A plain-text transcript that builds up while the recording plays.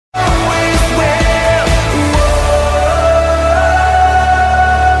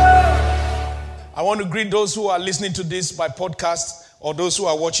want to greet those who are listening to this by podcast or those who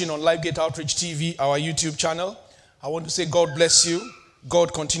are watching on LifeGate Outreach TV, our YouTube channel. I want to say God bless you.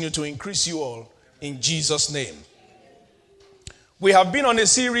 God continue to increase you all in Jesus' name. We have been on a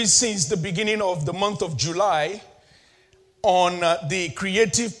series since the beginning of the month of July on the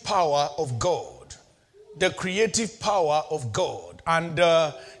creative power of God. The creative power of God. And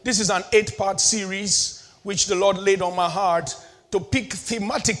this is an 8-part series which the Lord laid on my heart to pick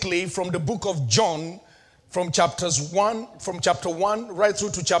thematically from the book of John, from chapter 1 right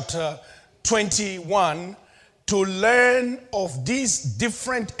through to chapter 21, to learn of these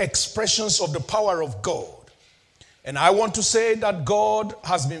different expressions of the power of God. And I want to say that God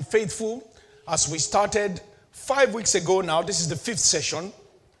has been faithful as we started 5 weeks ago now. This is the 5th session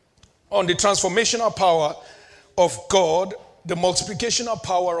on the transformational power of God, the multiplicational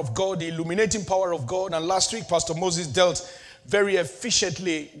power of God, the illuminating power of God. And last week, Pastor Moses dealt very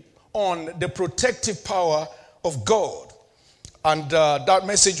efficiently on the protective power of God. And that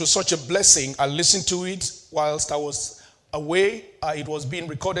message was such a blessing. I listened to it whilst I was away. It was being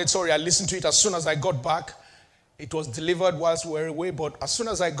recorded. I listened to it as soon as I got back. It was delivered whilst we were away, but as soon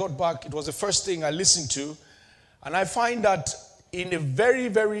as I got back, it was the first thing I listened to. And I find that in a very,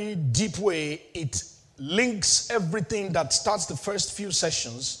 very deep way, it links everything that starts the first few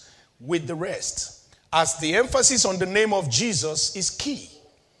sessions with the rest, as the emphasis on the name of Jesus is key.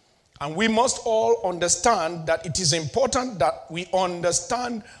 And we must all understand that it is important that we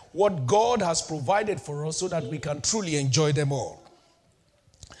understand what God has provided for us so that we can truly enjoy them all.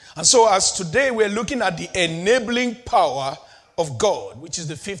 And so as today we're looking at the enabling power of God, which is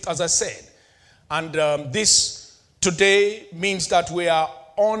the 5th, as I said. And this today means that we are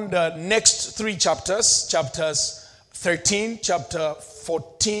on the next 3 chapters, chapters 13, chapter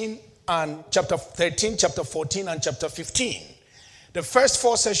 14, and chapter 13, chapter 14, and chapter 15. The first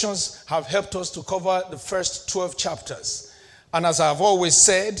 4 sessions have helped us to cover the first 12 chapters. And as I've always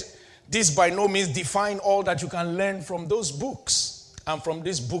said, this by no means define all that you can learn from those books and from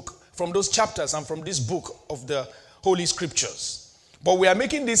this book, from those chapters and from this book of the Holy Scriptures. But we are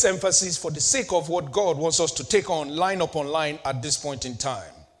making this emphasis for the sake of what God wants us to take on line upon line at this point in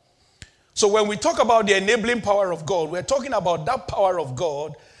time. So when we talk about the enabling power of God, we're talking about that power of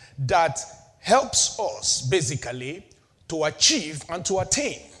God that helps us basically to achieve and to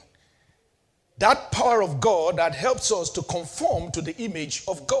attain. That power of God that helps us to conform to the image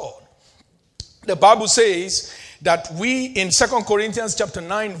of God. The Bible says that we, in 2 Corinthians chapter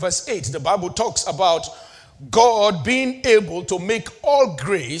 9 verse 8, the Bible talks about God being able to make all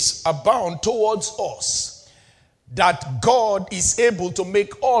grace abound towards us. That God is able to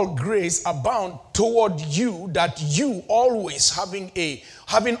make all grace abound toward you, that you always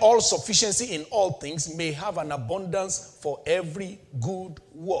having all sufficiency in all things may have an abundance for every good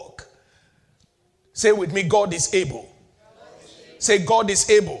work. Say with me, God is able. Say, God is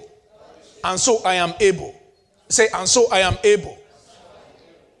able. And so I am able. Say, and so I am able.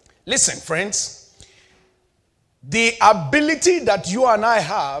 Listen, friends. The ability that you and I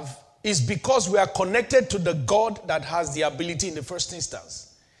have is because we are connected to the God that has the ability in the first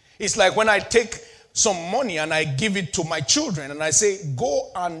instance. It's like when I take some money and I give it to my children and I say, go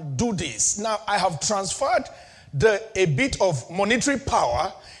and do this. Now I have transferred a bit of monetary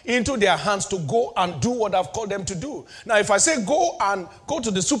power into their hands to go and do what I've called them to do. Now if I say go to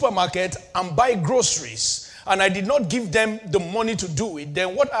the supermarket and buy groceries, and I did not give them the money to do it,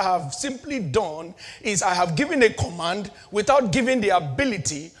 then what I have simply done is I have given a command without giving the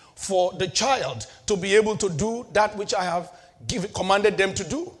ability for the child to be able to do that which I have commanded them to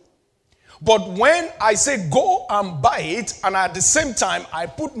do. But when I say go and buy it, and at the same time I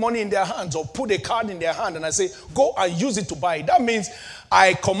put money in their hands or put a card in their hand and I say go and use it to buy it, that means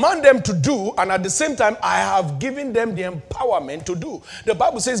I command them to do, and at the same time I have given them the empowerment to do. The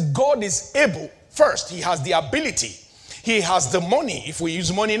Bible says God is able. First, he has the ability. He has the money. If we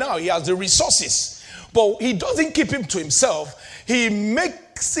use money now, he has the resources. But he doesn't keep him to himself. He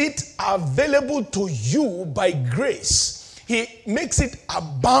makes it available to you by grace. He makes it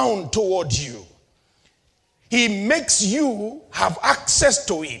abound toward you. He makes you have access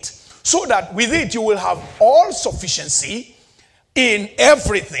to it so that with it you will have all sufficiency in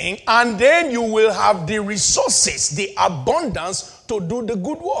everything, and then you will have the resources, the abundance to do the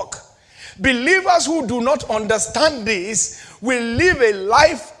good work. Believers who do not understand this will live a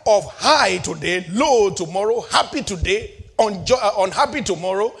life of high today, low tomorrow, happy today, unhappy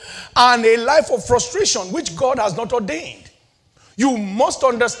tomorrow, and a life of frustration which God has not ordained. You must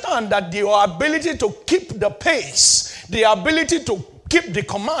understand that your ability to keep the pace, the ability to keep the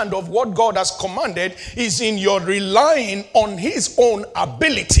command of what God has commanded is in your relying on his own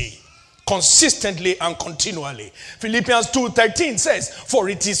ability consistently and continually. Philippians 2:13 says, for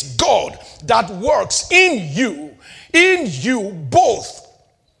it is God that works in you both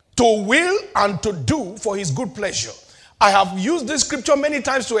to will and to do for his good pleasure. I have used this scripture many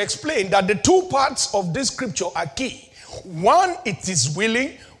times to explain that the two parts of this scripture are key. One, it is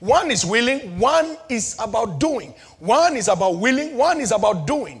willing. One is willing. One is about doing. One is about willing. One is about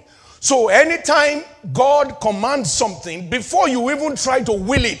doing. So anytime God commands something, before you even try to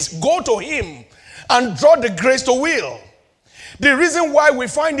will it, go to him and draw the grace to will. The reason why we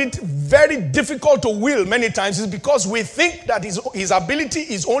find it very difficult to will many times is because we think that his ability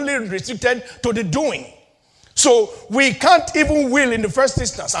is only restricted to the doing. So we can't even will in the first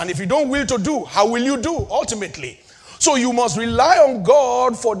instance. And if you don't will to do, how will you do ultimately? So you must rely on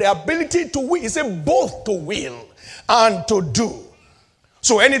God for the ability to will. He said both to will and to do.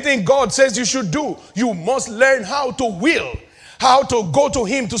 So anything God says you should do, you must learn how to will. How to go to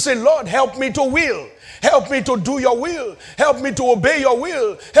him to say, Lord, help me to will. Help me to do your will. Help me to obey your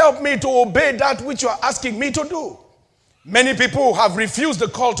will. Help me to obey that which you are asking me to do. Many people have refused the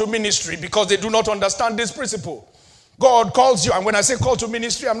call to ministry because they do not understand this principle. God calls you, and when I say call to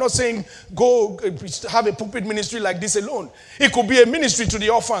ministry, I'm not saying go have a pulpit ministry like this alone. It could be a ministry to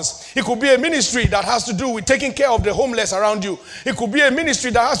the orphans. It could be a ministry that has to do with taking care of the homeless around you. It could be a ministry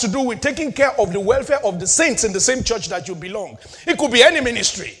that has to do with taking care of the welfare of the saints in the same church that you belong. It could be any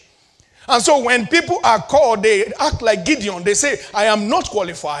ministry. And so when people are called, they act like Gideon. They say, I am not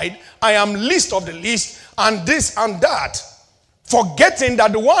qualified. I am least of the least, and this and that. Forgetting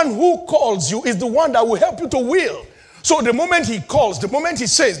that the one who calls you is the one that will help you to will. So the moment he calls, the moment he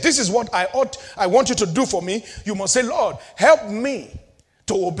says, this is what I want you to do for me, you must say, Lord, help me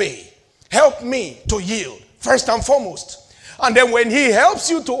to obey. Help me to yield, first and foremost. And then when he helps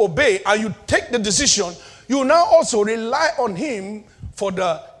you to obey and you take the decision, you now also rely on him for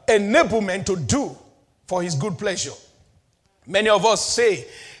the enablement to do for his good pleasure. Many of us say,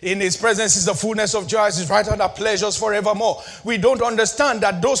 in his presence is the fullness of joy, his right hand are pleasures forevermore. We don't understand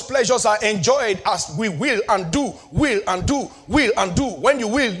that those pleasures are enjoyed as we will and do, will and do, will and do. When you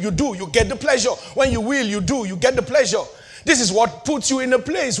will, you do, you get the pleasure. When you will, you do, you get the pleasure. This is what puts you in a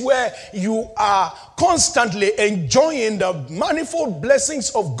place where you are constantly enjoying the manifold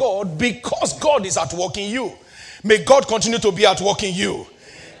blessings of God because God is at work in you. May God continue to be at work in you.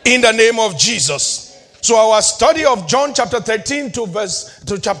 In the name of Jesus. So our study of John chapter 13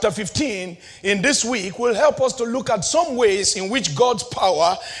 to chapter 15 in this week will help us to look at some ways in which God's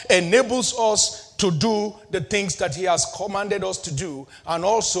power enables us to do the things that he has commanded us to do, and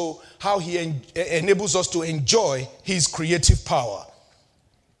also how he enables us to enjoy his creative power.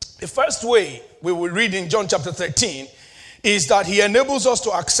 The first way we will read in John chapter 13 is that he enables us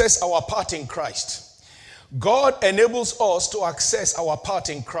to access our part in Christ. God enables us to access our part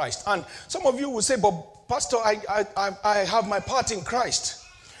in Christ. And some of you will say, but Pastor, I have my part in Christ.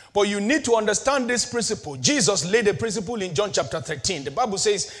 But you need to understand this principle. Jesus laid a principle in John chapter 13. The Bible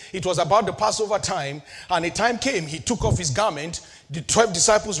says it was about the Passover time, and a time came, he took off his garment. The 12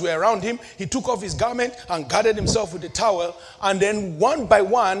 disciples were around him. He took off his garment and gathered himself with a towel, and then one by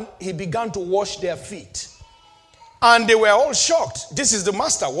one, he began to wash their feet. And they were all shocked. This is the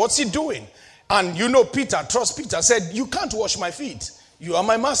master. What's he doing? And you know Peter, trust Peter, said, you can't wash my feet. You are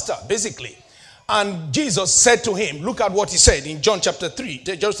my master, basically. And Jesus said to him, look at what he said in John chapter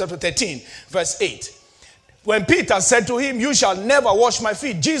 13, verse 8. When Peter said to him, you shall never wash my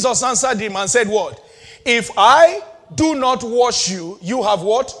feet, Jesus answered him and said what? If I do not wash you, you have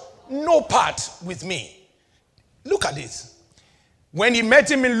what? No part with me. Look at this. When he met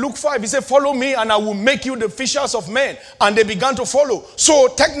him in Luke 5, he said, follow me and I will make you the fishers of men. And they began to follow. So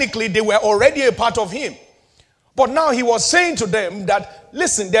technically they were already a part of him. But now he was saying to them that,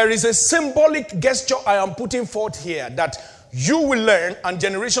 listen, there is a symbolic gesture I am putting forth here that you will learn and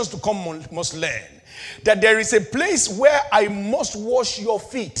generations to come must learn. That there is a place where I must wash your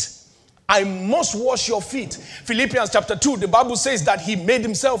feet. I must wash your feet. Philippians chapter 2, the Bible says that he made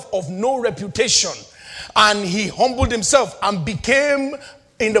himself of no reputation. And he humbled himself and came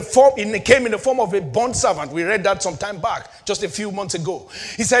in the form of a bondservant. We read that some time back, just a few months ago.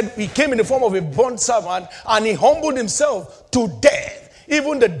 He said he came in the form of a bondservant and he humbled himself to death,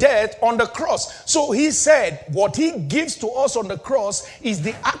 even the death on the cross. So he said what he gives to us on the cross is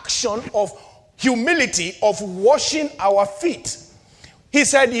the action of humility, of washing our feet. He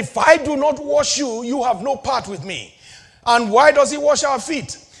said, if I do not wash you, you have no part with me. And why does he wash our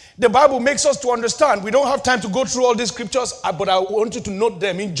feet? The Bible makes us to understand. We don't have time to go through all these scriptures, but I want you to note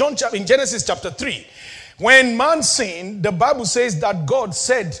them. In Genesis chapter 3, when man sinned, the Bible says that God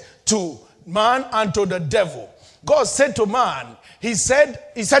said to man and to the devil, God said to man, he said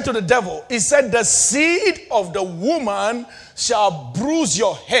to the devil, he said, the seed of the woman shall bruise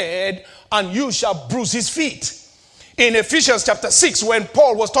your head and you shall bruise his feet. In Ephesians chapter 6, when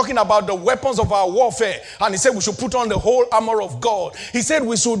Paul was talking about the weapons of our warfare, and he said we should put on the whole armor of God, he said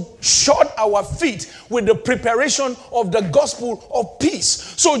we should shod our feet with the preparation of the gospel of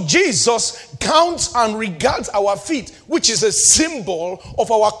peace. So Jesus counts and regards our feet, which is a symbol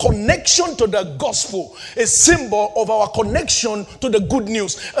of our connection to the gospel, a symbol of our connection to the good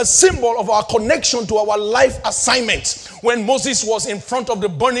news, a symbol of our connection to our life assignment. When Moses was in front of the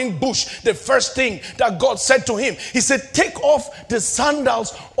burning bush, the first thing that God said to him, he said, take off the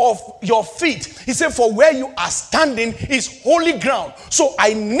sandals of your feet. He said, for where you are standing is holy ground. So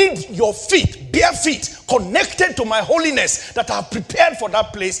I need your feet, bare feet, connected to my holiness that I have prepared for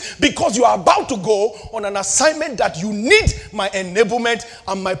that place, because you are about to go on an assignment that you need my enablement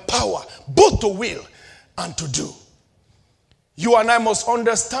and my power, both to will and to do. You and I must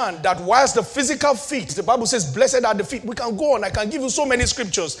understand that whilst the physical feet, the Bible says, blessed are the feet. We can go on. I can give you so many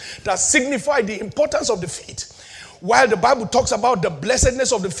scriptures that signify the importance of the feet. While the Bible talks about the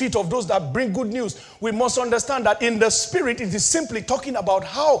blessedness of the feet of those that bring good news, we must understand that in the spirit, it is simply talking about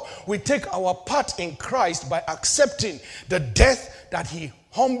how we take our part in Christ by accepting the death that he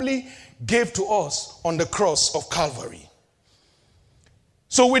humbly gave to us on the cross of Calvary.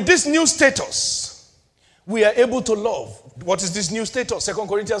 So with this new status, we are able to love. What is this new status? 2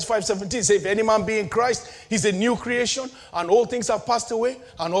 Corinthians 5:17 says, if any man be in Christ, he's a new creation, and all things have passed away,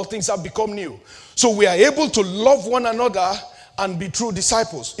 and all things have become new. So we are able to love one another and be true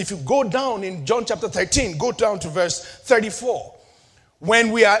disciples. If you go down in John chapter 13, go down to verse 34.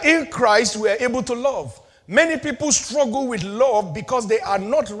 When we are in Christ, we are able to love. Many people struggle with love because they are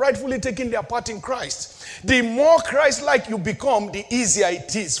not rightfully taking their part in Christ. The more Christ-like you become, the easier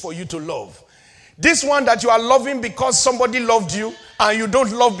it is for you to love. This one that you are loving because somebody loved you and you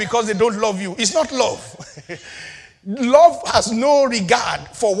don't love because they don't love you, it's not love. Love has no regard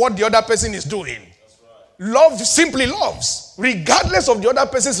for what the other person is doing. Right. Love simply loves, regardless of the other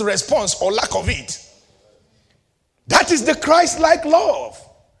person's response or lack of it. That is the Christ-like love.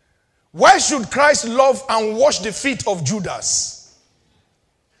 Why should Christ love and wash the feet of Judas?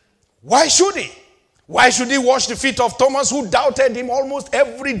 Why should he? Why should he wash the feet of Thomas, who doubted him almost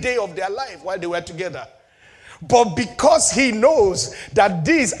every day of their life while they were together? But because he knows that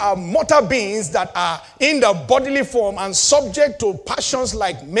these are mortal beings that are in the bodily form and subject to passions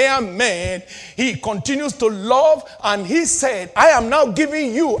like mere men, he continues to love, and he said, I am now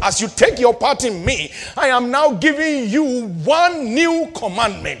giving you, as you take your part in me, I am now giving you one new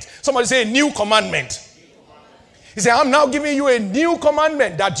commandment. Somebody say, a new commandment. He said, I'm now giving you a new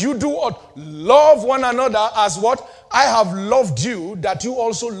commandment, that you do what? Love one another as what? I have loved you, that you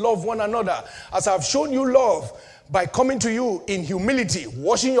also love one another. As I have shown you love by coming to you in humility,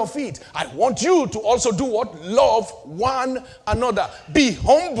 washing your feet, I want you to also do what? Love one another. Be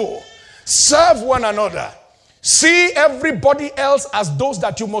humble. Serve one another. See everybody else as those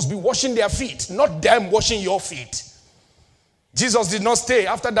that you must be washing their feet, not them washing your feet. Jesus did not stay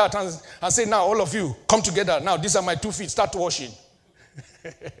after that and say, now all of you come together. Now these are my 2 feet. Start washing.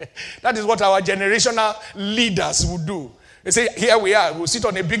 That is what our generational leaders would do. They say, here we are. We'll sit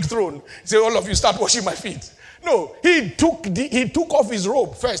on a big throne. Say, all of you start washing my feet. No, he took off his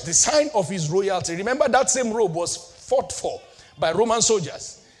robe first, the sign of his royalty. Remember, that same robe was fought for by Roman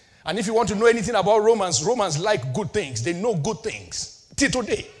soldiers. And if you want to know anything about Romans like good things. They know good things. Till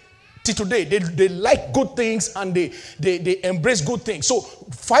today, they like good things and they embrace good things. So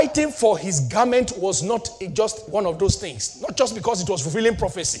fighting for his garment was not just one of those things. Not just because it was fulfilling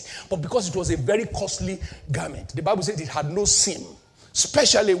prophecy, but because it was a very costly garment. The Bible says it had no seam,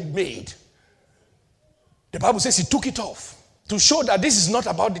 specially made. The Bible says he took it off to show that this is not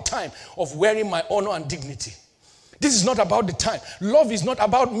about the time of wearing my honor and dignity. This is not about the time. Love is not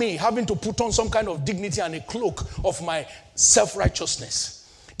about me having to put on some kind of dignity and a cloak of my self-righteousness.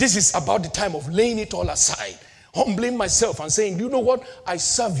 This is about the time of laying it all aside, humbling myself and saying, you know what? I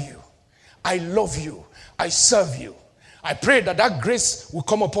serve you. I love you. I serve you. I pray that that grace will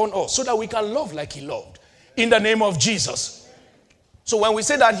come upon us so that we can love like he loved. In the name of Jesus. So when we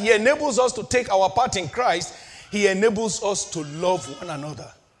say that he enables us to take our part in Christ, he enables us to love one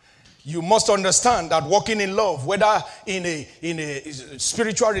another. You must understand that walking in love, whether in a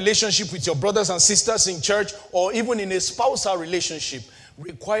spiritual relationship with your brothers and sisters in church or even in a spousal relationship,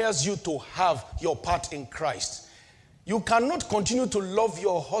 requires you to have your part in Christ. You cannot continue to love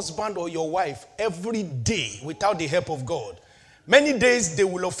your husband or your wife every day without the help of God. Many days they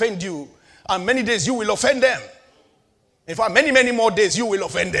will offend you, and many days you will offend them. In fact, many more days you will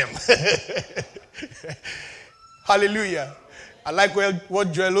offend them. Hallelujah. I like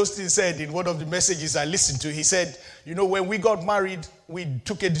what Joel Osteen said in one of the messages I listened to. He said, when we got married, we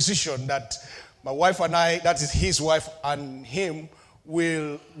took a decision that my wife and I, that is his wife and him,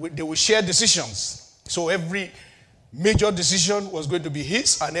 they will share decisions. So every major decision was going to be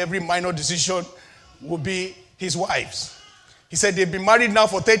his, and every minor decision would be his wife's. He said they've been married now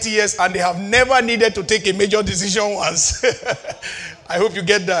for 30 years and they have never needed to take a major decision once. I hope you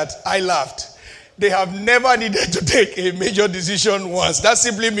get that. I laughed. They have never needed to take a major decision once. That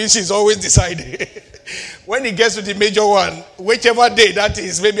simply means she's always deciding. When it gets to the major one, whichever day that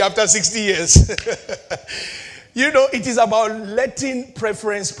is, maybe after 60 years. It is about letting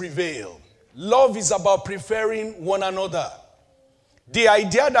preference prevail. Love is about preferring one another. The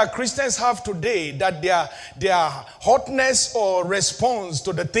idea that Christians have today, that their hotness or response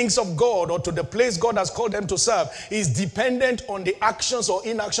to the things of God or to the place God has called them to serve is dependent on the actions or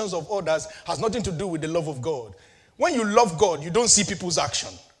inactions of others, has nothing to do with the love of God. When you love God, you don't see people's action.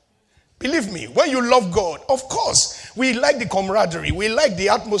 Believe me, when you love God, of course, we like the camaraderie, we like the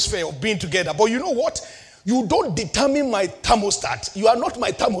atmosphere of being together. But you know what? You don't determine my thermostat. You are not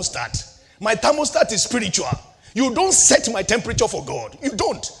my thermostat. My thermostat is spiritual. You don't set my temperature for God. You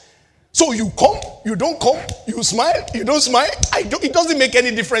don't. So you come, you don't come, you smile, you don't smile. It doesn't make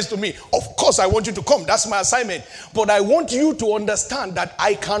any difference to me. Of course, I want you to come. That's my assignment. But I want you to understand that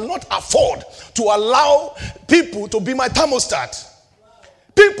I cannot afford to allow people to be my thermostat.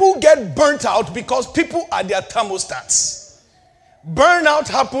 People get burnt out because people are their thermostats. Burnout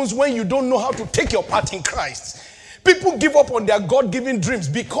happens when you don't know how to take your part in Christ. People give up on their God-given dreams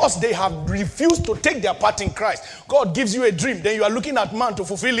because they have refused to take their part in Christ. God gives you a dream, then you are looking at man to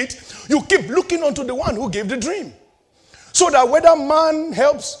fulfill it. You keep looking unto the one who gave the dream. So that whether man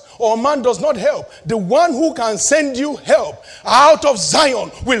helps or man does not help, the one who can send you help out of Zion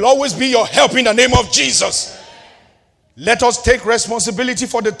will always be your help in the name of Jesus. Let us take responsibility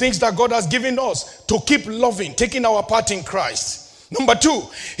for the things that God has given us to keep loving, taking our part in Christ. Number 2,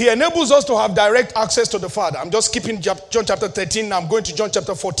 he enables us to have direct access to the Father. I'm just skipping John chapter 13. Now I'm going to John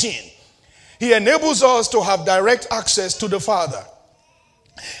chapter 14. He enables us to have direct access to the Father.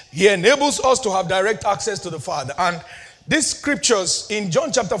 He enables us to have direct access to the Father. And these scriptures in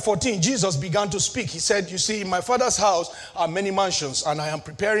John chapter 14, Jesus began to speak. He said, you see, in my Father's house are many mansions, and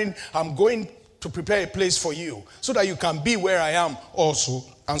I'm going to prepare a place for you so that you can be where I am also,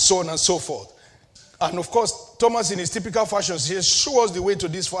 and so on and so forth. And of course, Thomas in his typical fashion says, show us the way to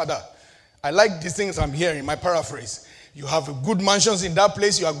this Father. I like these things I'm hearing, my paraphrase. You have good mansions in that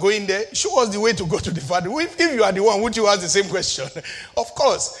place, you are going there. Show us the way to go to the Father. If you are the one, would you ask the same question? Of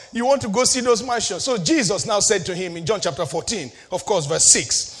course, you want to go see those mansions. So Jesus now said to him in John chapter 14, of course, verse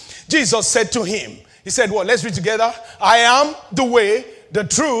 6. Jesus said to him, he said, let's read together. I am the way, the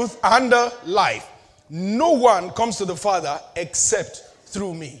truth, and the life. No one comes to the Father except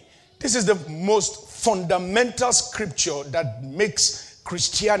through me. This is the most fundamental scripture that makes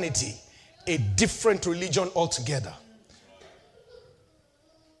Christianity a different religion altogether.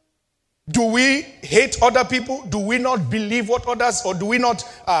 Do we hate other people? Do we not believe what others, or do we not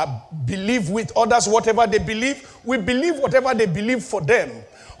believe with others whatever they believe? We believe whatever they believe for them.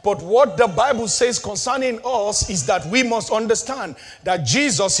 But what the Bible says concerning us is that we must understand that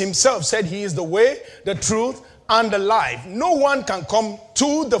Jesus himself said he is the way, the truth, and the life. No one can come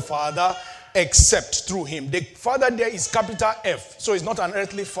to the Father except through him. The Father there is capital F, so it's not an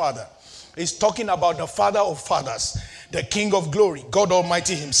earthly father. It's talking about the Father of fathers, the King of glory, God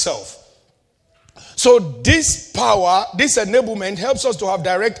Almighty himself. So this power, this enablement helps us to have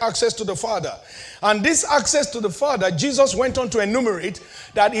direct access to the Father. And this access to the Father, Jesus went on to enumerate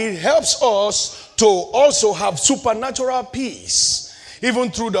that it helps us to also have supernatural peace,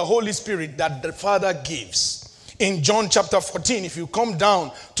 even through the Holy Spirit that the Father gives. In John chapter 14, if you come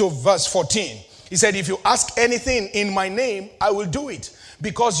down to verse 14, he said, if you ask anything in my name, I will do it,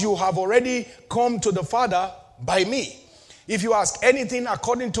 because you have already come to the Father by me. If you ask anything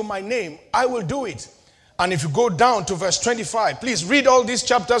according to my name, I will do it. And if you go down to verse 25, please read all these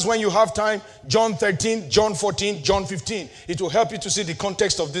chapters when you have time. John 13, John 14, John 15. It will help you to see the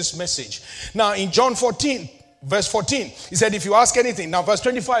context of this message. Now in John 14, verse 14, he said, if you ask anything. Now verse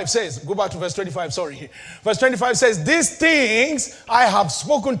 25 says, go back to verse 25, sorry. Verse 25 says, these things I have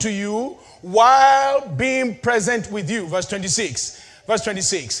spoken to you while being present with you. Verse 26. Verse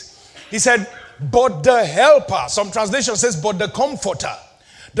 26. He said, but the helper, some translation says, but the comforter,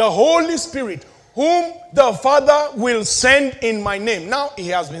 the Holy Spirit, whom the Father will send in my name. Now he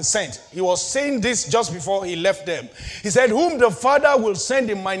has been sent. He was saying this just before he left them. He said, whom the Father will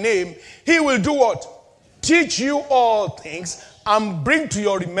send in my name, he will do what? Teach you all things and bring to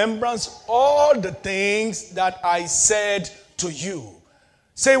your remembrance all the things that I said to you.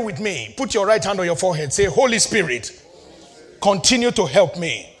 Say with me, put your right hand on your forehead. Say, Holy Spirit, continue to help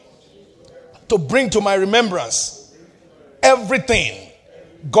me to bring to my remembrance everything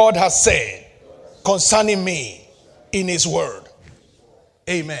God has said concerning me in his word.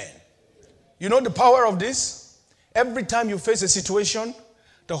 Amen. You know the power of this? Every time you face a situation,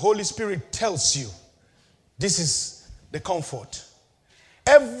 the Holy Spirit tells you, this is the comfort.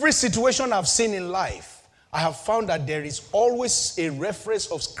 Every situation I've seen in life, I have found that there is always a reference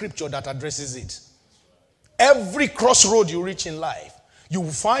of scripture that addresses it. Every crossroad you reach in life, you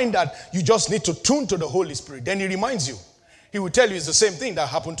will find that you just need to tune to the Holy Spirit. Then he reminds you. He will tell you it's the same thing that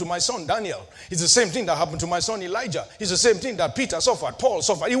happened to my son Daniel. It's the same thing that happened to my son Elijah. It's the same thing that Peter suffered, Paul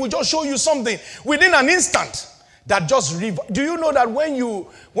suffered. He will just show you something within an instant that just... Do you know that when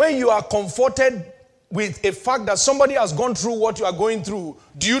you are comforted with a fact that somebody has gone through what you are going through,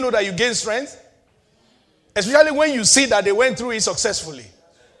 do you know that you gain strength? Especially when you see that they went through it successfully.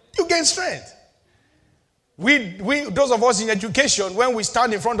 You gain strength. We those of us in education, when we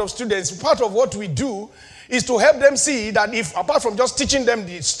stand in front of students, part of what we do is to help them see that if, apart from just teaching them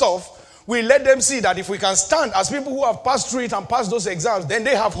the stuff, we let them see that if we can stand as people who have passed through it and passed those exams, then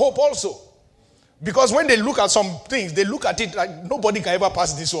they have hope also. Because when they look at some things, they look at it like nobody can ever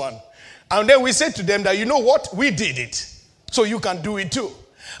pass this one. And then we say to them that, you know what? We did it. So you can do it too.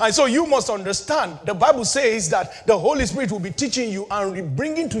 And so you must understand, the Bible says that the Holy Spirit will be teaching you and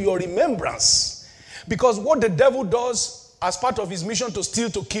bringing to your remembrance. Because what the devil does as part of his mission to steal,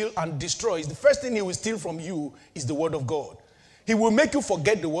 to kill, and destroy is the first thing he will steal from you is the word of God. He will make you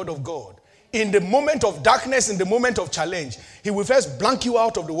forget the word of God. In the moment of darkness, in the moment of challenge, he will first blank you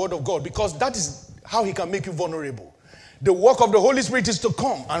out of the word of God, because that is how he can make you vulnerable. The work of the Holy Spirit is to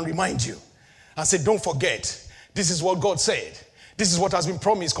come and remind you and say, don't forget, this is what God said. This is what has been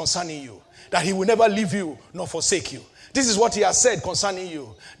promised concerning you, that he will never leave you nor forsake you. This is what he has said concerning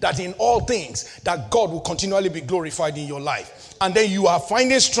you, that in all things, that God will continually be glorified in your life. And then you are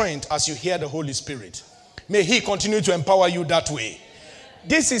finding strength as you hear the Holy Spirit. May he continue to empower you that way.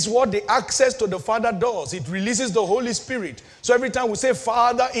 This is what the access to the Father does. It releases the Holy Spirit. So every time we say,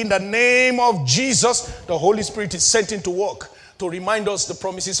 Father, in the name of Jesus, the Holy Spirit is sent into work to remind us the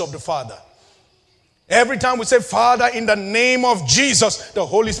promises of the Father. Every time we say, Father, in the name of Jesus, the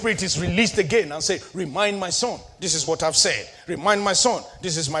Holy Spirit is released again and say, remind my son, this is what I've said. Remind my son,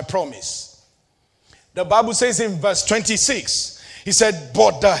 this is my promise. The Bible says in verse 26, he said,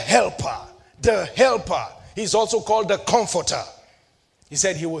 but the helper, he's also called the comforter. He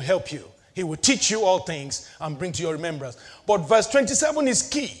said he will help you. He will teach you all things and bring to your remembrance. But verse 27 is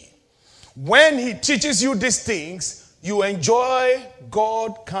key. When he teaches you these things, you enjoy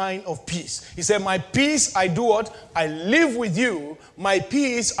God kind of peace. He said, my peace I do what? I live with you. My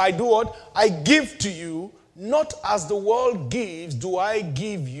peace I do what? I give to you. Not as the world gives do I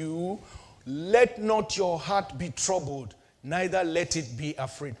give you. Let not your heart be troubled, neither let it be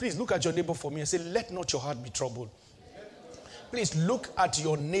afraid. Please look at your neighbor for me and say, let not your heart be troubled. Please look at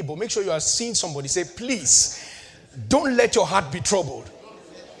your neighbor. Make sure you are seeing somebody. Say, please, don't let your heart be troubled.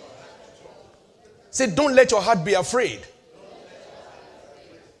 Say, don't let your heart be afraid.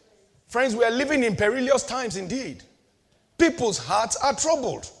 Friends, we are living in perilous times indeed. People's hearts are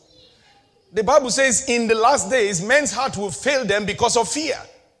troubled. The Bible says in the last days, men's heart will fail them because of fear.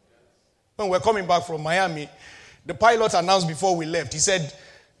 When we're coming back from Miami, the pilot announced before we left, he said,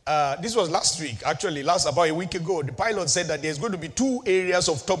 this was last week, actually, about a week ago, the pilot said that there's going to be 2 areas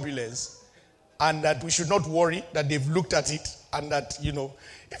of turbulence and that we should not worry, that they've looked at it, and that, you know,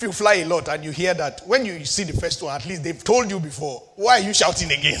 if you fly a lot and you hear that, when you see the first one, at least they've told you before, why are you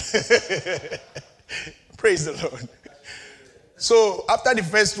shouting again? Praise the Lord. So after the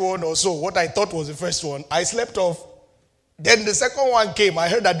first one or so, what I thought was the first one, I slept off. Then the second one came. I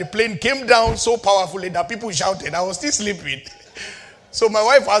heard that the plane came down so powerfully that people shouted. I was still sleeping. So my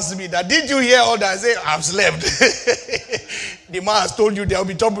wife asked me that, did you hear all that? I said, I've slept. The man has told you there will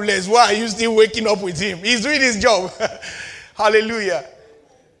be turbulence. Why are you still waking up with him? He's doing his job. Hallelujah.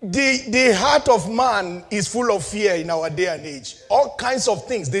 The heart of man is full of fear in our day and age. All kinds of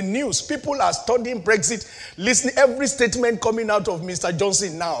things. The news, people are studying Brexit, listening. Every statement coming out of Mr.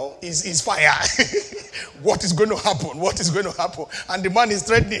 Johnson now is fire. What is going to happen? What is going to happen? And the man is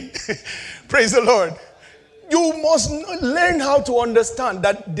threatening. Praise the Lord. You must learn how to understand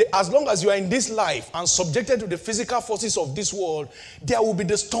that as long as you are in this life and subjected to the physical forces of this world, there will be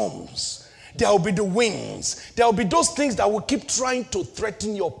the storms. There will be the winds. There will be those things that will keep trying to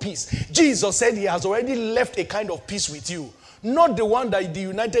threaten your peace. Jesus said he has already left a kind of peace with you. Not the one that the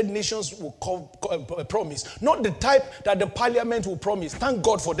United Nations will promise. Not the type that the parliament will promise. Thank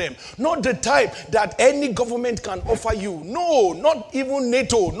God for them. Not the type that any government can offer you. No, not even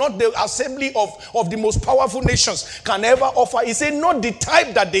NATO, not the assembly of the most powerful nations can ever offer. He said, not the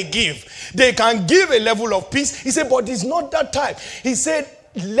type that they give. They can give a level of peace. He said, but it's not that type. He said,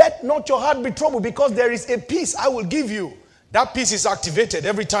 let not your heart be troubled, because there is a peace I will give you. That peace is activated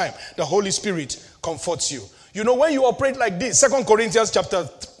every time the Holy Spirit comforts you. You know, when you operate like this, 2 Corinthians chapter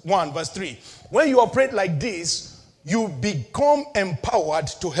 1, verse 3, when you operate like this, you become empowered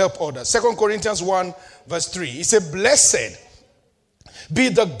to help others. 2 Corinthians 1, verse 3, he said, blessed be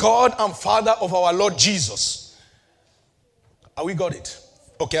the God and Father of our Lord Jesus. We got it?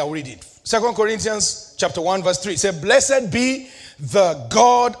 Okay, I'll read it. 2 Corinthians chapter 1, verse 3, it said, blessed be the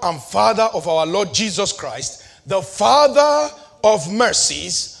God and Father of our Lord Jesus Christ, the Father of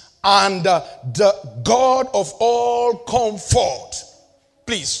mercies, and the God of all comfort.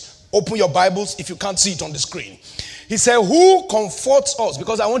 Please open your Bibles if you can't see it on the screen. He said, who comforts us?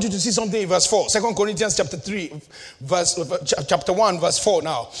 Because I want you to see something in verse 4. 2 Corinthians chapter 1, verse 4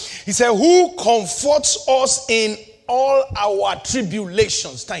 now. He said, who comforts us in all our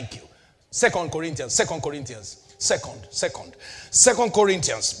tribulations? Thank you. 2 Corinthians,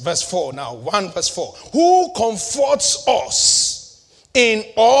 verse 4 now. 1 verse 4. Who comforts us in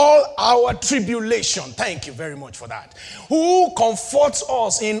all our tribulation? Thank you very much for that. Who comforts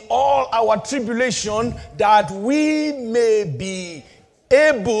us in all our tribulation, that we may be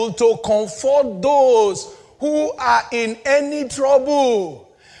able to comfort those who are in any trouble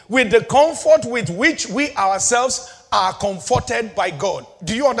with the comfort with which we ourselves are comforted by God.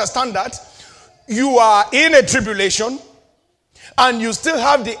 Do you understand that? You are in a tribulation and you still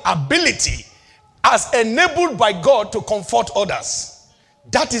have the ability, as enabled by God, to comfort others.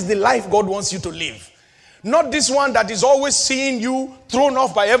 That is the life God wants you to live. Not this one that is always seeing you thrown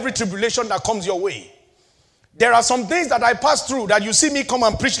off by every tribulation that comes your way. There are some things that I pass through that you see me come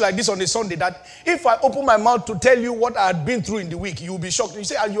and preach like this on a Sunday, that if I open my mouth to tell you what I had been through in the week, you will be shocked. You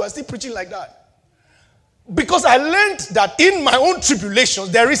say, you are still preaching like that. Because I learned that in my own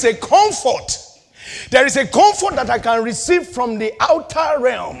tribulations, there is a comfort. There is a comfort that I can receive from the outer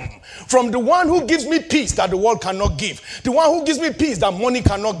realm, from the one who gives me peace that the world cannot give, the one who gives me peace that money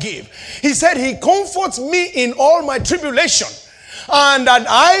cannot give. He said he comforts me in all my tribulation, and that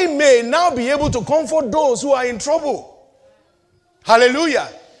I may now be able to comfort those who are in trouble. Hallelujah.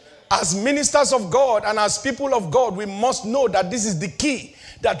 As ministers of God and as people of God, we must know that this is the key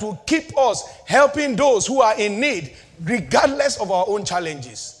that will keep us helping those who are in need, regardless of our own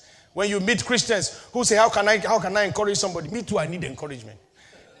challenges. When you meet Christians who say, how can I encourage somebody? Me too, I need encouragement.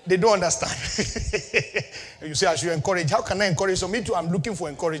 They don't understand. You say, I should encourage. How can I encourage? So me too, I'm looking for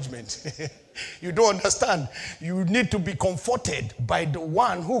encouragement. You don't understand. You need to be comforted by the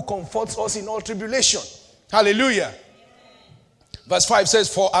one who comforts us in all tribulation. Hallelujah. Verse 5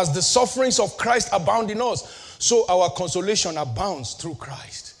 says, for as the sufferings of Christ abound in us, so our consolation abounds through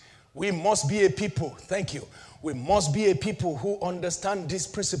Christ. We must be a people. Thank you. We must be a people who understand this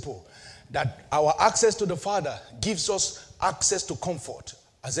principle, that our access to the Father gives us access to comfort.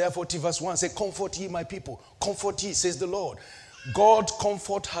 Isaiah 40 verse 1 says, comfort ye my people. Comfort ye, says the Lord. God's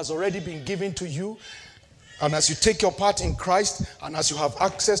comfort has already been given to you. And as you take your part in Christ, and as you have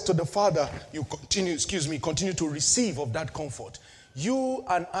access to the Father, you continue to receive of that comfort. You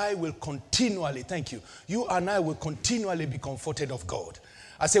and I will continually, thank you, you and I will continually be comforted of God.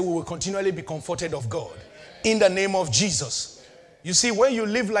 I say we will continually be comforted of God. In the name of Jesus. You see, when you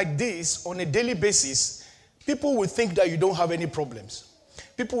live like this on a daily basis, people will think that you don't have any problems.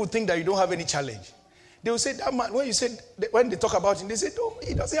 People will think that you don't have any challenge. They will say, that man, when they talk about him, they say, no,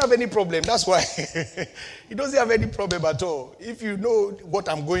 he doesn't have any problem. That's why. He doesn't have any problem at all. If you know what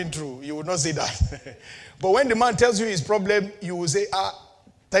I'm going through, you will not say that. But when the man tells you his problem, you will say,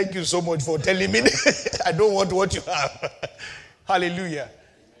 thank you so much for telling me. I don't want what you have. Hallelujah.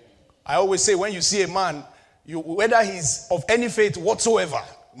 I always say, when you see a man, whether he's of any faith whatsoever,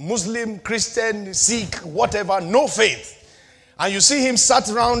 Muslim, Christian, Sikh, whatever, no faith, and you see him sat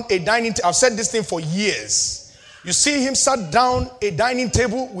around a dining table, I've said this thing for years, you see him sat down a dining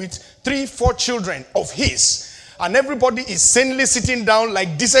table with 3-4 children of his, and everybody is sanely sitting down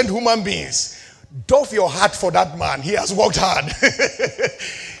like decent human beings. Doff your heart for that man. He has worked hard.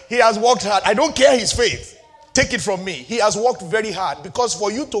 He has worked hard. I don't care his faith. Take it from me. He has worked very hard, because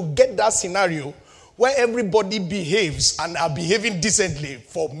for you to get that scenario where everybody behaves and are behaving decently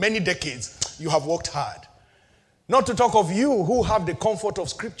for many decades, you have worked hard. Not to talk of you who have the comfort of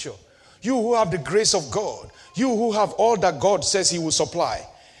Scripture, you who have the grace of God, you who have all that God says he will supply.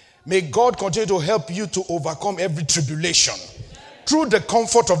 May God continue to help you to overcome every tribulation. through the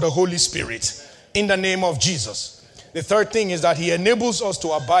comfort of the Holy Spirit in the name of Jesus. The third thing is that he enables us to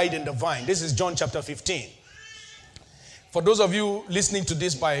abide in the vine. This is John chapter 15. For those of you listening to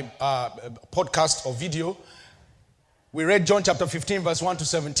this by podcast or video, we read John chapter 15 verse 1 to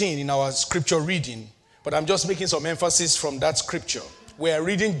 17 in our scripture reading, but I'm just making some emphasis from that scripture. We are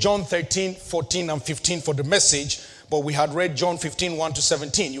reading John 13, 14 and 15 for the message, but we had read John 15, 1 to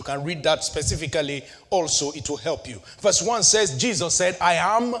 17. You can read that specifically also, it will help you. Verse 1 says, Jesus said, I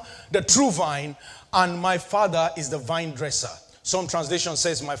am the true vine, and my Father is the vine dresser. Some translation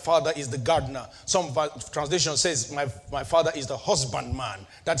says my Father is the gardener. Some translation says my Father is the husbandman.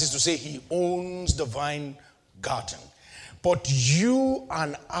 That is to say, he owns the vine garden. But you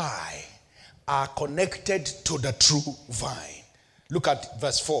and I are connected to the true vine. Look at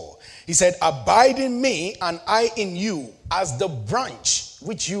verse 4. He said, abide in me and I in you, as the branch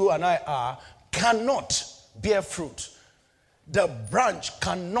which you and I are cannot bear fruit. The branch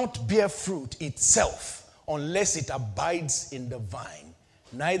cannot bear fruit itself unless it abides in the vine.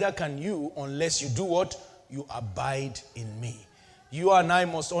 Neither can you unless you do what? You abide in me. You and I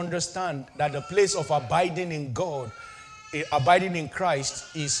must understand that the place of abiding in God, abiding in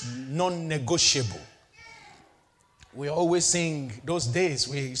Christ, is non-negotiable. We always sing, those days,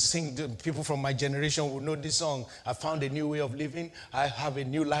 we sing, the people from my generation will know this song. I found a new way of living. I have a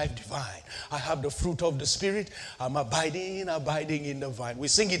new life divine. I have the fruit of the Spirit. I'm abiding in the vine. We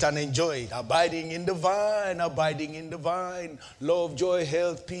sing it and enjoy it. Abiding in the vine, abiding in the vine. Love, joy,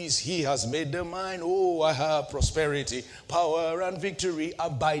 health, peace, he has made them mine. Oh, I have prosperity, power and victory.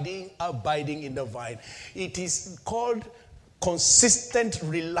 Abiding in the vine. It is called consistent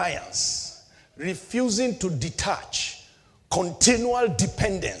reliance. Refusing to detach, continual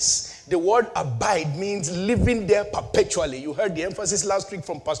dependence. The word abide means living there perpetually. You heard the emphasis last week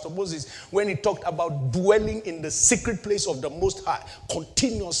from Pastor Moses when he talked about dwelling in the secret place of the Most High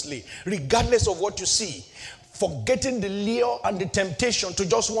continuously, regardless of what you see, forgetting the lure and the temptation to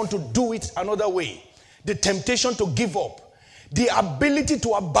just want to do it another way, the temptation to give up. The ability to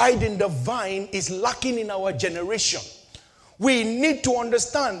abide in the vine is lacking in our generation. We need to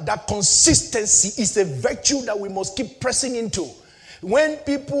understand that consistency is a virtue that we must keep pressing into. When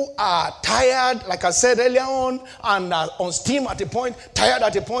people are tired, like I said earlier on, and are on steam at a point, tired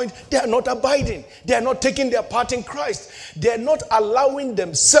at a point, they are not abiding. They are not taking their part in Christ. They are not allowing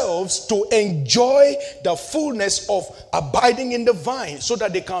themselves to enjoy the fullness of abiding in the vine so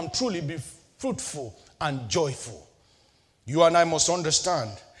that they can truly be fruitful and joyful. You and I must understand.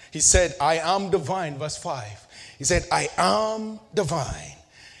 He said, I am the vine, verse 5. He said, I am the vine.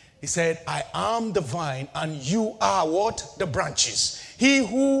 He said, I am the vine, and you are what? The branches. He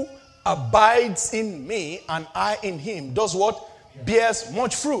who abides in me and I in him does what? Bears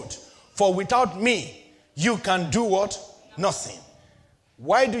much fruit. For without me, you can do what? Nothing.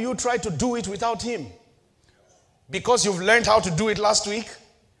 Why do you try to do it without him? Because you've learned how to do it last week?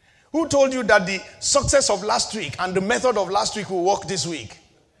 Who told you that the success of last week and the method of last week will work this week?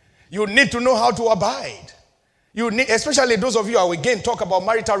 You need to know how to abide. You need, especially those of you who again talk about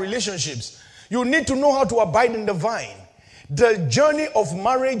marital relationships, you need to know how to abide in the vine. The journey of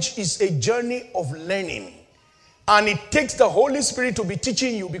marriage is a journey of learning. And it takes the Holy Spirit to be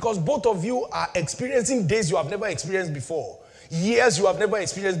teaching you, because both of you are experiencing days you have never experienced before. Years you have never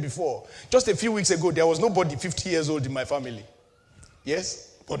experienced before. Just a few weeks ago, there was nobody 50 years old in my family.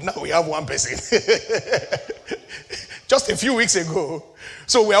 Yes? But now we have one person. Just a few weeks ago.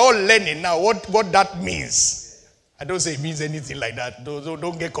 So we're all learning now what that means. I don't say it means anything like that.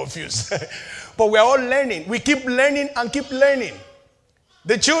 Don't get confused. But we're all learning. We keep learning and keep learning.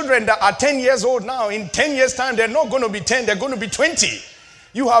 The children that are 10 years old now, in 10 years' time, they're not going to be 10, they're going to be 20.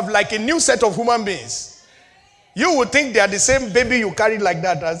 You have like a new set of human beings. You would think they are the same baby you carried like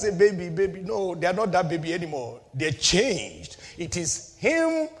that. I say, baby. No, they are not that baby anymore. They're changed. It is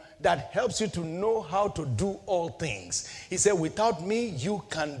him that helps you to know how to do all things. He said, without me, you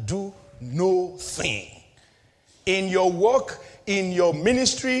can do no thing. In your work, in your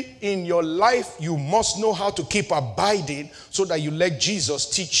ministry, in your life, you must know how to keep abiding so that you let Jesus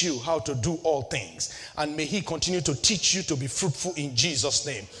teach you how to do all things. And may he continue to teach you to be fruitful in Jesus'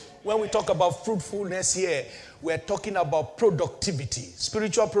 name. When we talk about fruitfulness here, we're talking about productivity,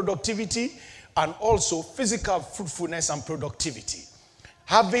 spiritual productivity, and also physical fruitfulness and productivity.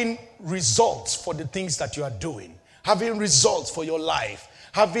 Having results for the things that you are doing. Having results for your life.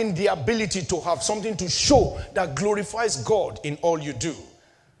 Having the ability to have something to show that glorifies God in all you do.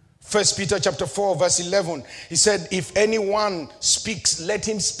 1 Peter chapter 4 verse 11, he said, if anyone speaks, let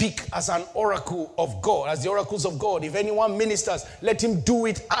him speak as an oracle of God, as the oracles of God. If anyone ministers, let him do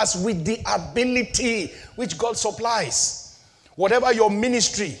it as with the ability which God supplies. Whatever your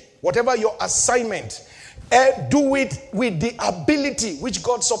ministry, whatever your assignment, do it with the ability which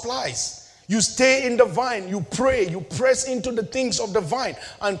God supplies. You stay in the vine, you pray, you press into the things of the vine,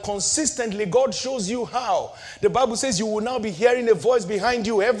 and consistently God shows you how. The Bible says you will now be hearing a voice behind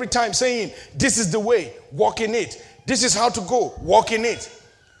you every time saying, this is the way, walk in it. This is how to go, walk in it.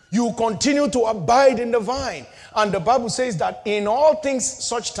 You continue to abide in the vine. And the Bible says that in all things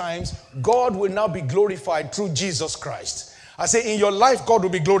such times, God will now be glorified through Jesus Christ. I say in your life, God will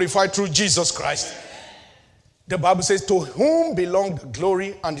be glorified through Jesus Christ. The Bible says, to whom belong the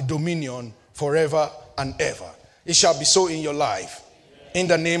glory and the dominion forever and ever. It shall be so in your life. In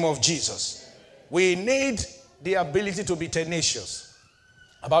the name of Jesus. We need the ability to be tenacious.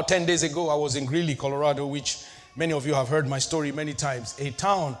 About 10 days ago, I was in Greeley, Colorado, which many of you have heard my story many times. A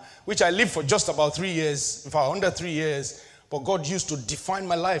town which I lived for just about 3 years, in fact, under 3 years. But God used to define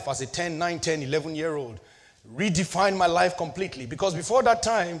my life as a 9, 10, 11-year-old. Redefine my life completely. Because before that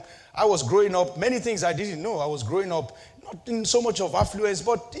time, I was growing up, many things I didn't know. I was growing up, not in so much of affluence,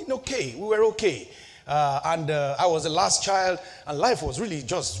 but in okay. We were okay. I was the last child, and life was really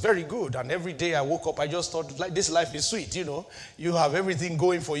just very good. And every day I woke up, I just thought, like, this life is sweet, you know. You have everything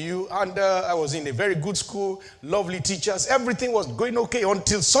going for you. And I was in a very good school, lovely teachers. Everything was going okay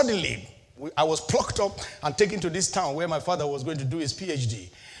until suddenly I was plucked up and taken to this town where my father was going to do his PhD.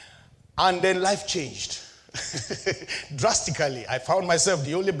 And then life changed. Drastically. I found myself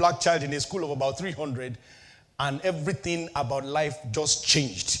the only black child in a school of about 300, and everything about life just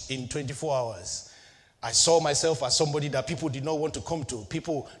changed in 24 hours. I saw myself as somebody that people did not want to come to.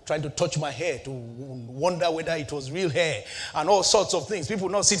 People trying to touch my hair to wonder whether it was real hair and all sorts of things. People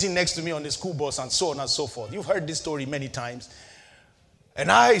not sitting next to me on the school bus and so on and so forth. You've heard this story many times. And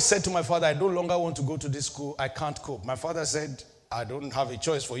I said to my father, I no longer want to go to this school. I can't cope. My father said, I don't have a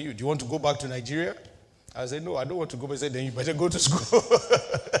choice for you. Do you want to go back to Nigeria? I said, no, I don't want to go. He said, then you better go to school.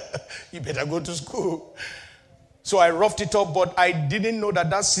 You better go to school. So I roughed it up, but I didn't know that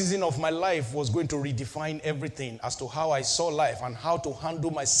that season of my life was going to redefine everything as to how I saw life and how to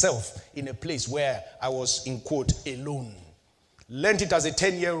handle myself in a place where I was, in quote, alone. Learned it as a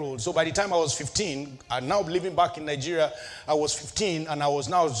 10-year-old. So by the time I was 15, and now living back in Nigeria, I was 15, and I was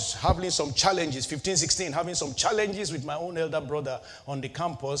now having some challenges, 15, 16, having some challenges with my own elder brother on the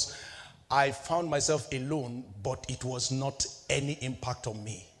campus. I found myself alone, but it was not any impact on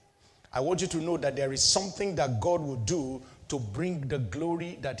me. I want you to know that there is something that God will do to bring the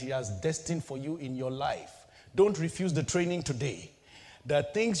glory that He has destined for you in your life. Don't refuse the training today. The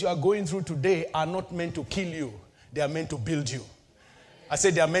things you are going through today are not meant to kill you. They are meant to build you. I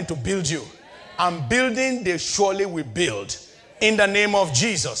said they are meant to build you. And building, they surely will build. In the name of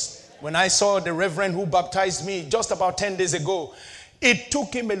Jesus. When I saw the reverend who baptized me just about 10 days ago, it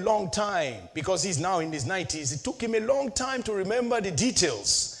took him a long time, because he's now in his 90s. It took him a long time to remember the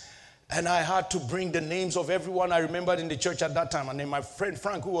details. And I had to bring the names of everyone I remembered in the church at that time. And then my friend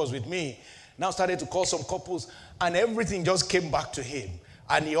Frank, who was with me, now started to call some couples. And everything just came back to him.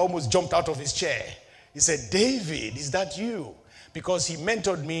 And he almost jumped out of his chair. He said, David, is that you? Because he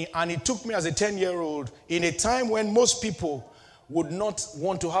mentored me, and he took me as a 10-year-old in a time when most people would not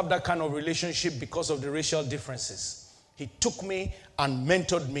want to have that kind of relationship because of the racial differences. He took me and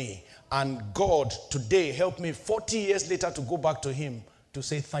mentored me. And God today helped me 40 years later to go back to Him to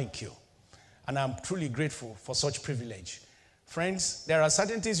say thank you. And I'm truly grateful for such privilege. Friends, there are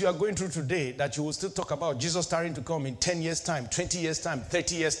certain things you are going through today that you will still talk about Jesus starting to come in 10 years' time, 20 years' time,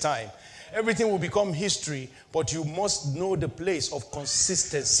 30 years' time. Everything will become history, but you must know the place of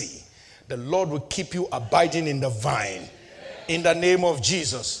consistency. The Lord will keep you abiding in the vine. In the name of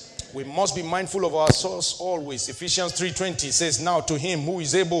Jesus. We must be mindful of our source always. Ephesians 3:20 says, now to Him who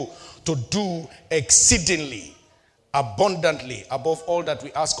is able to do exceedingly, abundantly, above all that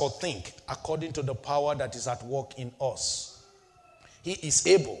we ask or think, according to the power that is at work in us. He is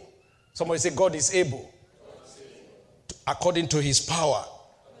able. Somebody say, God is able. According to His power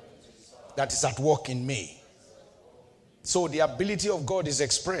that is at work in me. So the ability of God is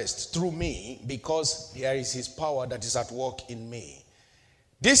expressed through me because there is His power that is at work in me.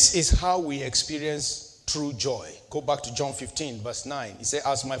 This is how we experience true joy. Go back to John 15, verse 9. He said,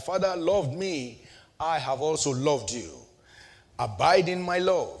 as my Father loved me, I have also loved you. Abide in my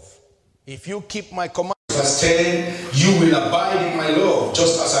love. If you keep my commandments, verse 10, you will abide in my love,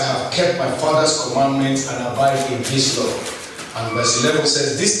 just as I have kept my Father's commandments and abide in His love. And verse 11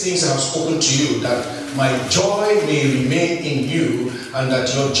 says, these things I have spoken to you, that my joy may remain in you, and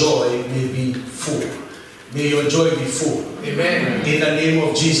that your joy may be full. May your joy be full. Amen. In the name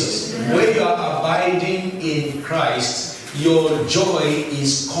of Jesus. Amen. When you are abiding in Christ, your joy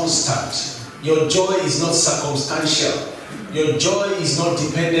is constant. Your joy is not circumstantial. Your joy is not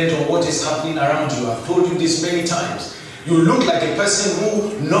dependent on what is happening around you. I've told you this many times. You look like a person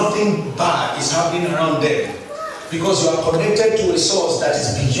who nothing bad is happening around them, because you are connected to a source that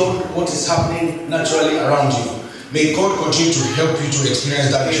is beyond what is happening naturally around you. May God continue to help you to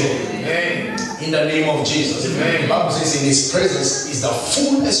experience that joy. Amen. In the name of Jesus. Amen. The Bible says in His presence is the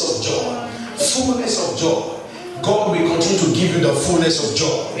fullness of joy. Fullness of joy. God will continue to give you the fullness of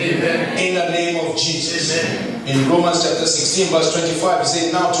joy. Amen. In the name of Jesus. Amen. In Romans chapter 16 verse 25 it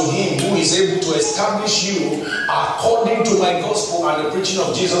says, now to Him who is able to establish you according to my gospel and the preaching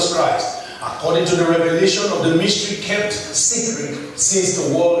of Jesus Christ, according to the revelation of the mystery kept secret since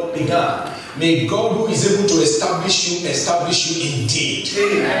the world began. May God who is able to establish you indeed.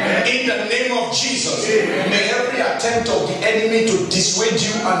 Amen. In the name of Jesus. Amen. May every attempt of the enemy to dissuade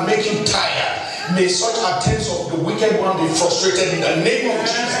you and make you tired, may such attempts of the wicked one be frustrated in the name of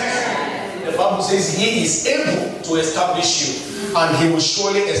Jesus. The Bible says He is able to establish you, and He will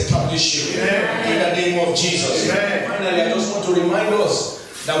surely establish you. Amen. In the name of Jesus. Amen. Finally, I just want to remind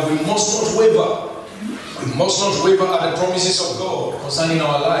us that we must not waver. We must not waver at the promises of God concerning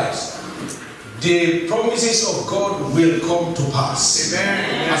our lives. The promises of God will come to pass.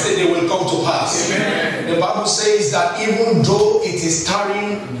 Amen. I said they will come to pass. Amen. The Bible says that even though it is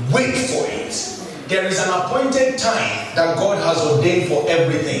tarrying, wait for it. There is an appointed time that God has ordained for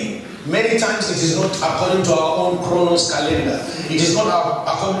everything. Many times it is not according to our own chronos calendar. It is not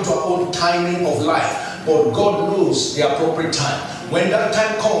according to our own timing of life. But God knows the appropriate time. When that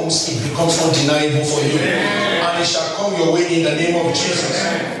time comes, it becomes undeniable for you. Amen. And it shall come your way in the name of Jesus.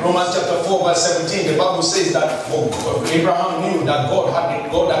 Amen. Romans chapter 4 verse 17, the Bible says that Abraham knew that God had the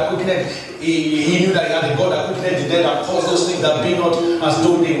God that quickened. He knew that He had the God that quickened the dead and caused those things that be not as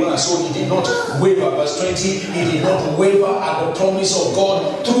though they were. So He did not waver. Verse 20, He did not waver at the promise of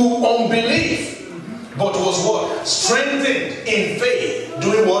God through unbelief, but was what? Strengthened in faith.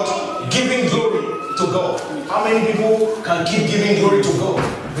 Doing what? Giving glory to God. How many people can keep giving glory to God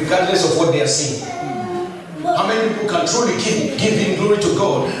regardless of what they are seeing? How many people can truly keep giving glory to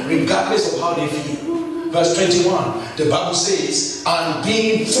God regardless of how they feel? Verse 21, the Bible says, and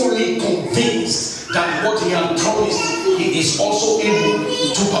being fully convinced that what He had promised, He is also able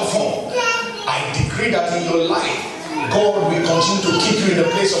to perform. I decree that in your life, God will continue to keep you in a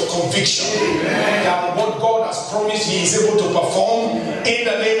place of conviction. Amen. That what God has promised, He is able to perform in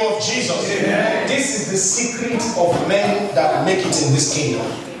the name of Jesus. Amen. This is the secret of men that make it in this kingdom.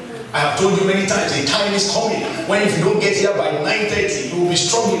 I have told you many times, a time is coming when if you don't get here by 9:30, you will be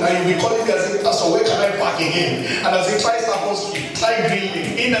struggling and you will be calling me as if, Pastor, where can I park again? And as a Christ apostle, try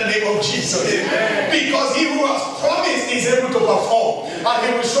dreaming in the name of Jesus. Amen. Because He who has promised is able to perform, and He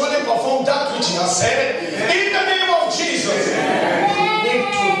will surely perform that which He has said. Amen. In the name of Jesus. Amen. You need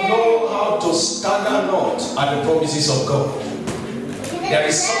to know how to stagger not at the promises of God. There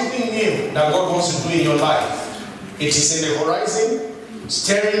is something new that God wants to do in your life. It is in the horizon,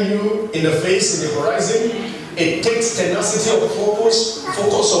 staring you in the face in the horizon. It takes tenacity of focus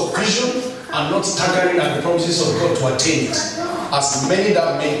of vision, and not staggering at the promises of God to attain it. As many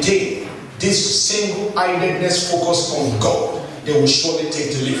that maintain this single-eyedness focus on God, they will surely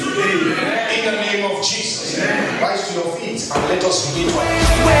take delivery. In the name of Jesus. Rise to your feet and let us begin to